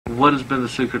What has been the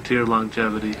secret to your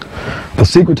longevity? The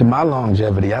secret to my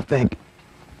longevity, I think,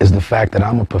 is the fact that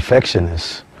I'm a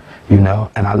perfectionist, you know,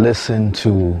 and I listen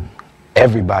to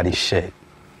everybody's shit,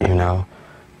 you know.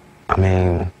 I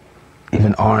mean,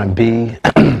 even R&B.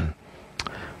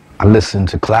 I listen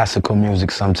to classical music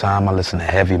sometime. I listen to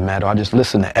heavy metal. I just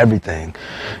listen to everything,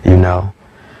 you know.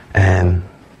 And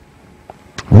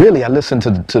really, I listen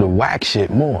to the whack shit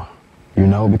more, you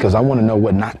know, because I want to know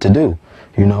what not to do,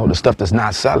 you know, the stuff that's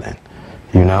not selling,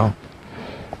 you know.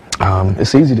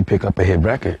 It's easy to pick up a hit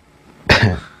record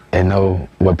and know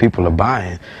what people are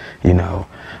buying, you know.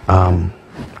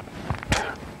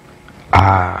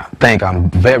 I think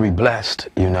I'm very blessed,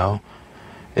 you know.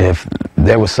 If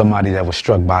there was somebody that was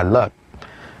struck by luck,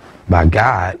 by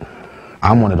God,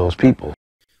 I'm one of those people.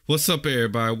 What's up,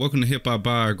 everybody? Welcome to Hip Hop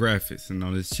Biographies, and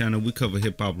on this channel we cover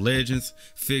hip hop legends,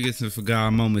 figures, and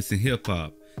forgotten moments in hip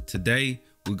hop. Today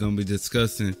we're gonna be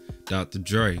discussing Dr.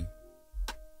 Dre.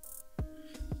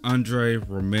 Andre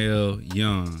Romelle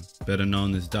Young, better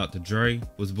known as Dr. Dre,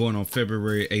 was born on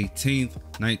February 18th,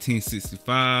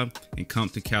 1965 in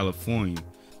Compton, California,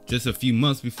 just a few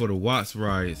months before the Watts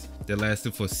Riots that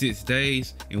lasted for 6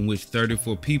 days, in which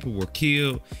 34 people were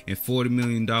killed and $40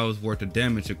 million worth of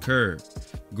damage occurred.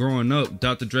 Growing up,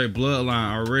 Dr. Dre's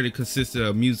bloodline already consisted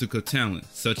of musical talent,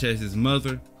 such as his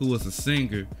mother, who was a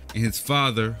singer, and his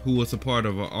father, who was a part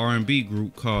of an R&B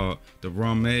group called the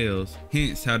Romells,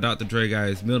 hence how Dr. Dre got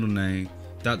his middle name.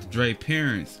 Dr. Dre's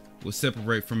parents would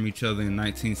separate from each other in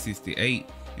 1968,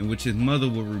 in which his mother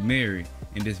would remarry,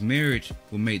 and this marriage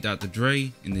would make Dr.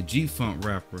 Dre and the G-Funk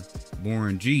rapper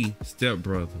Warren G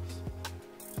stepbrothers.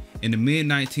 In the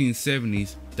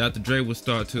mid-1970s, Dr. Dre would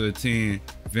start to attend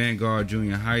Vanguard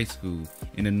Junior High School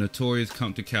in the notorious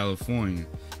Compton, California,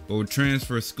 but would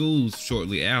transfer schools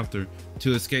shortly after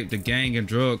to escape the gang and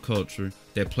drug culture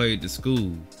that plagued the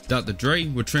school. Dr. Dre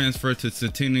would transfer to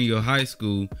Centennial High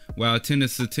School. While attending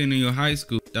Centennial High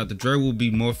School, Dr. Dre will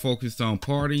be more focused on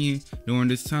partying during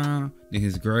this time than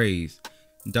his grades.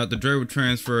 Dr. Dre would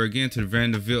transfer again to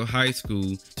Vanderbilt High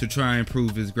School to try and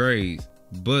improve his grades,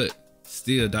 but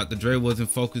still, Dr. Dre wasn't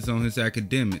focused on his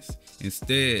academics.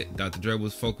 Instead, Dr. Dre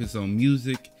was focused on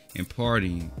music and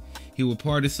partying. He would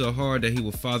party so hard that he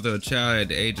would father a child at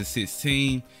the age of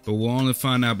 16, but we'll only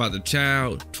find out about the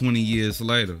child 20 years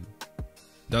later.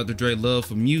 Dr. Dre's love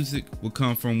for music would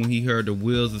come from when he heard the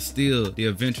Wheels of Steel, The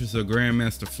Adventures of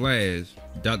Grandmaster Flash.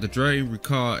 Dr. Dre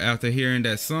recalled after hearing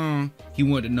that song, he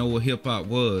wanted to know what hip hop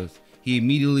was. He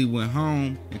immediately went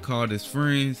home and called his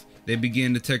friends. They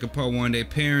began to take apart one of their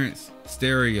parents'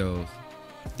 stereos.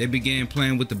 They began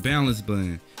playing with the balance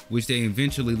button, which they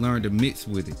eventually learned to mix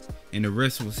with it, and the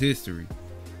rest was history.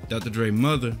 Dr. Dre's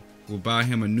mother would buy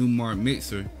him a new Mark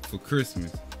mixer for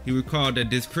Christmas. He recalled that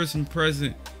this Christmas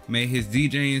present made his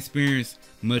DJing experience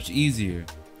much easier,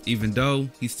 even though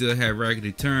he still had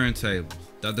raggedy turntables.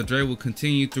 Dr. Dre would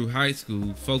continue through high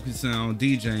school, focusing on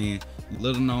DJing.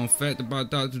 Little known fact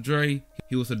about Dr. Dre,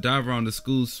 he was a diver on the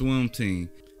school swim team,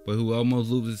 but who almost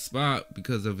lose his spot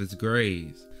because of his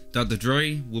grades. Dr.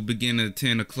 Dre will begin to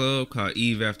attend a club called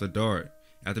Eve After Dark.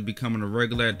 After becoming a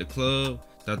regular at the club,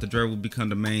 Dr. Dre will become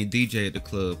the main DJ at the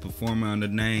club, performing under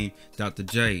the name Dr.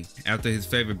 J, after his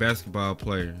favorite basketball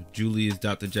player, Julius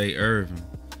Dr. J. Irving.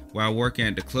 While working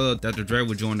at the club, Dr. Dre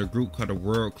would join a group called the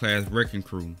World Class Wrecking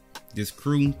Crew. This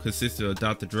crew consisted of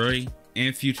Dr. Dre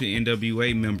and future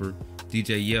NWA member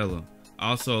DJ Yella.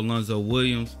 Also Alonzo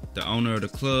Williams, the owner of the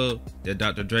club that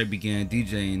Dr. Dre began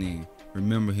DJing in.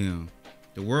 Remember him.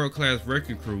 The World Class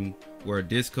Wrecking Crew were a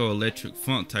disco electric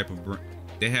funk type of brand.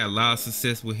 They had a lot of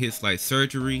success with hits like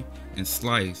Surgery and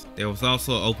Slice. There was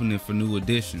also an opening for New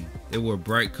Edition. They wore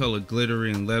bright colored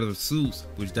glittery and leather suits,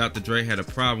 which Dr. Dre had a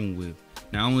problem with.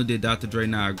 Not only did Dr. Dre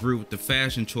not agree with the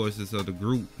fashion choices of the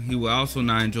group, he would also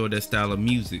not enjoy their style of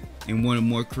music and wanted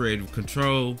more creative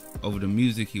control over the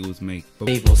music he was making.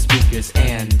 Stable speakers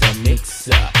and a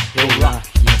mixer will rock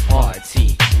your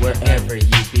party wherever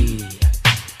you be.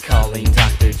 Calling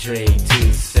Dr. Dre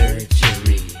to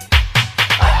surgery.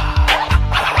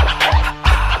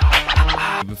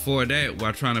 Before that,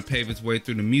 while trying to pave his way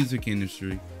through the music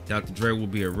industry, Dr. Dre will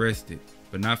be arrested,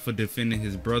 but not for defending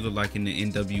his brother like in the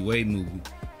NWA movie,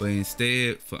 but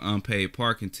instead for unpaid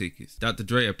parking tickets. Dr.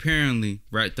 Dre apparently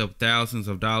racked up thousands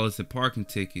of dollars in parking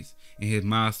tickets in his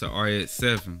Mazda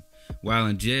RX-7. While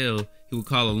in jail, he would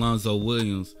call Alonzo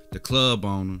Williams, the club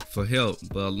owner, for help,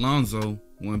 but Alonzo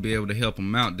wouldn't be able to help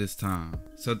him out this time.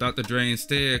 So Dr. Dre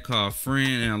instead called a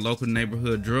friend and a local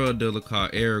neighborhood drug dealer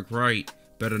called Eric Wright,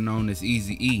 better known as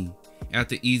Eazy-E.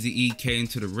 After Eazy-E came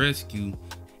to the rescue,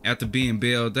 after being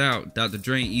bailed out, Dr.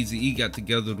 Dre and Eazy-E got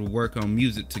together to work on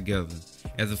music together.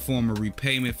 as a form of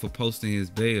repayment for posting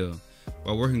his bail.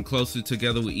 By working closely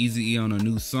together with Eazy-E on a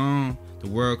new song, the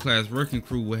world-class working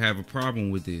crew would have a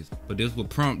problem with this, but this would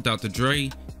prompt Dr.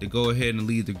 Dre to go ahead and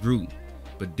lead the group.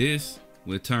 But this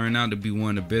would turn out to be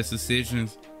one of the best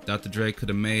decisions Dr. Dre could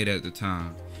have made at the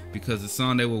time, because the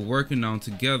song they were working on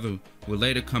together would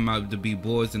later come out to be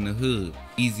Boys in the Hood,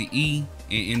 Eazy-E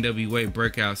and NWA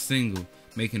breakout single,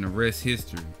 making the rest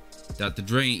history. Dr.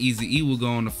 Dre and Eazy-E will go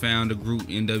on to found the group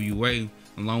NWA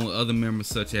along with other members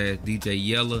such as DJ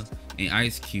Yella and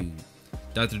Ice Cube.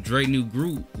 Dr. Dre's new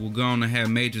group will go on to have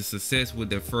major success with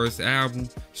their first album,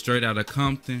 Straight Outta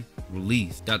Compton,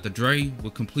 released. Dr. Dre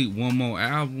will complete one more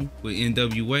album with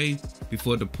NWA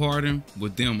before departing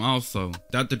with them also.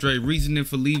 Dr. Dre's reasoning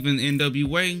for leaving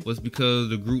NWA was because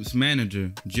the group's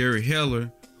manager, Jerry Heller,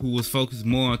 who was focused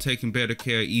more on taking better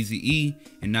care of Eazy-E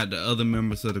and not the other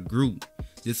members of the group.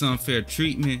 This unfair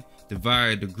treatment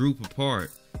divided the group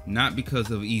apart, not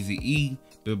because of Eazy-E,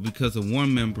 but because of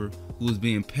one member who was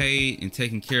being paid and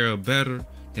taken care of better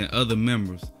than other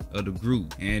members of the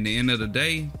group. And at the end of the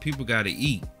day, people gotta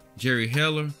eat. Jerry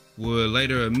Heller would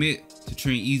later admit to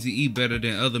treating Eazy-E better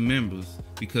than other members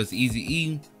because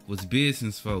Eazy-E was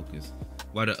business focused,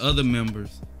 while the other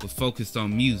members were focused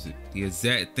on music, the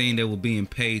exact thing they were being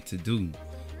paid to do.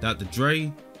 Dr.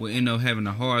 Dre would end up having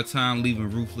a hard time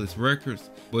leaving Ruthless Records,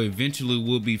 but eventually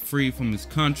would be freed from his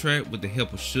contract with the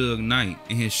help of Suge Knight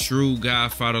and his shrewd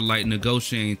Godfather-like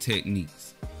negotiating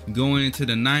techniques. Going into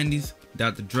the 90s,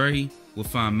 Dr. Dre would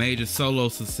find major solo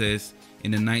success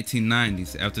in the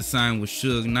 1990s after signing with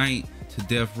Suge Knight to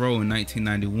Death Row in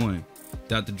 1991.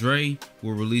 Dr. Dre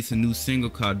will release a new single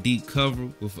called Deep Cover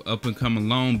with an up-and-coming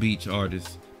Long Beach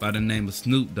artist by the name of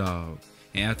Snoop Dogg.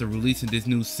 And after releasing this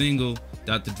new single,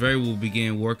 Dr. Dre will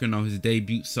begin working on his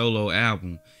debut solo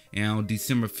album. And on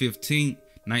December 15,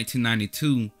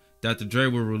 1992, Dr. Dre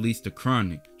will release The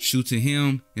Chronic, shooting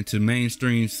him into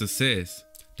mainstream success.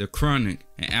 The Chronic,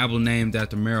 an album named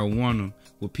after marijuana,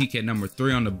 will peak at number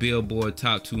 3 on the Billboard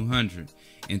Top 200,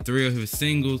 and 3 of his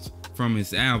singles from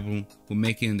his album will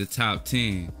make it in the top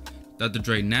 10. Dr.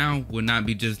 Dre now will not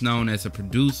be just known as a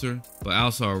producer, but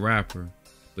also a rapper.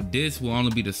 But this will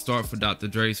only be the start for Dr.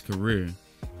 Dre's career.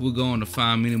 He will go on to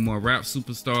find many more rap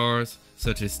superstars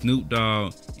such as Snoop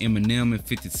Dogg, Eminem, and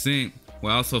 50 Cent,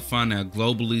 while also finding a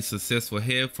globally successful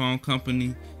headphone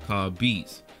company called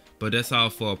Beats. But that's all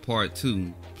for a part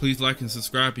 2. Please like and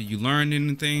subscribe if you learned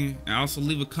anything, and also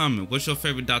leave a comment. What's your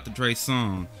favorite Dr. Dre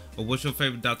song? Or what's your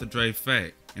favorite Dr. Dre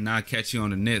fact? And I'll catch you on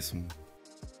the next one.